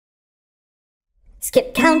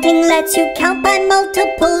Skip counting lets you count by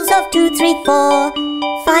multiples of 2, 3, 4,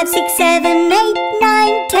 5, 6, 7, 8,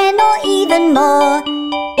 9, 10 or even more.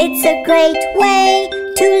 It's a great way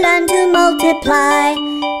to learn to multiply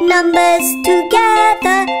numbers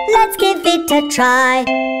together. Let's give it a try.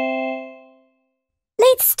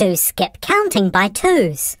 Let's do skip counting by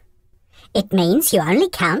twos. It means you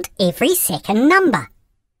only count every second number.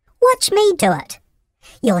 Watch me do it.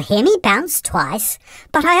 You'll hear me bounce twice,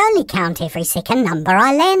 but I only count every second number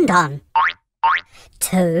I land on.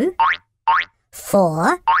 2,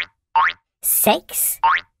 4, 6,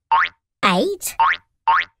 8,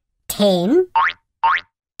 10,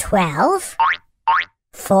 12,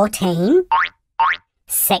 14,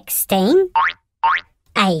 16,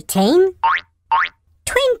 18,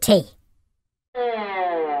 20.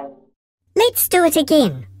 Let's do it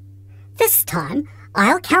again. This time,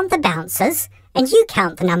 I'll count the bounces and you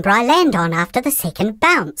count the number I land on after the second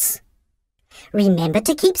bounce. Remember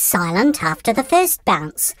to keep silent after the first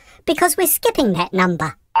bounce because we're skipping that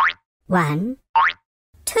number. 1,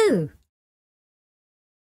 2.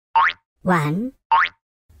 1,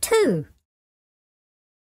 2.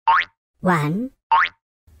 1,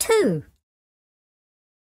 2.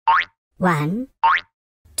 1,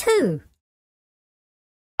 2.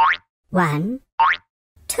 1,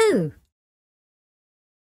 2.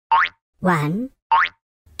 1,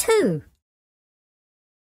 2.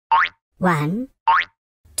 1,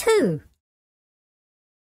 2.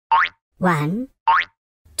 1,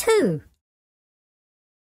 2.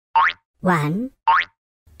 1,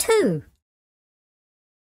 2.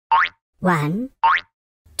 1,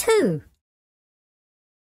 2.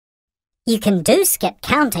 You can do skip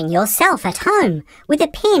counting yourself at home with a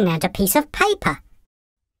pen and a piece of paper.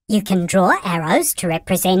 You can draw arrows to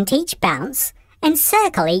represent each bounce and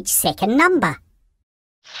circle each second number.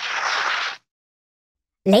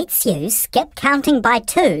 Let's use skip counting by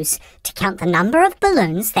twos to count the number of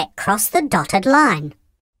balloons that cross the dotted line.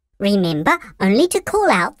 Remember only to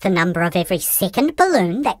call out the number of every second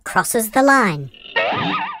balloon that crosses the line.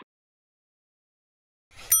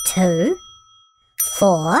 2,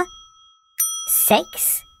 4,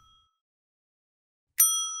 6,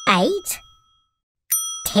 8,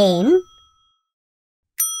 10,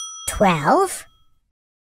 12,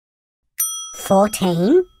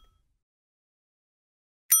 14,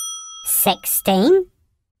 16,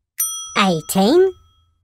 18,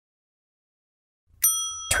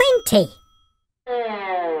 20.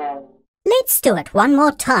 Let's do it one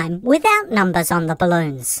more time without numbers on the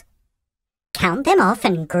balloons. Count them off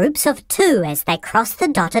in groups of 2 as they cross the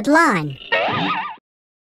dotted line.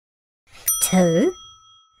 2,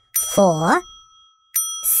 4,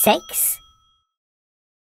 6,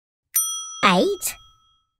 8,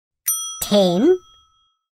 10,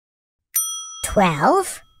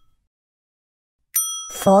 12,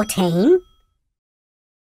 14,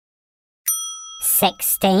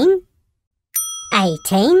 16,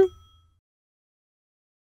 18,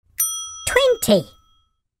 20.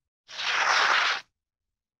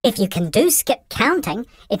 If you can do skip counting,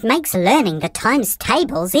 it makes learning the times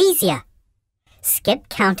tables easier. Skip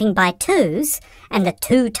counting by twos and the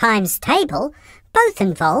 2 times table both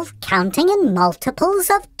involve counting in multiples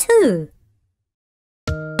of 2.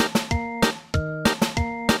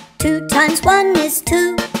 2 times 1 is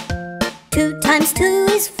 2. 2 times 2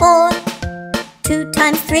 is 4. 2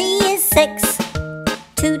 times 3 is 6.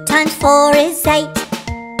 2 times 4 is 8.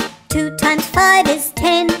 2 times 5 is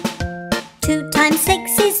 10. 2 times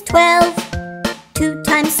 6 is 12. 2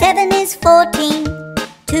 times 7 is 14.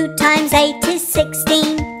 2 times 8 is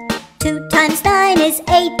 16. 2 times 9 is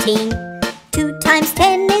 18. 2 times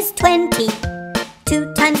 10 is 20.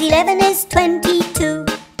 2 times 11 is 22.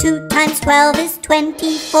 2 times 12 is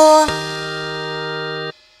 24.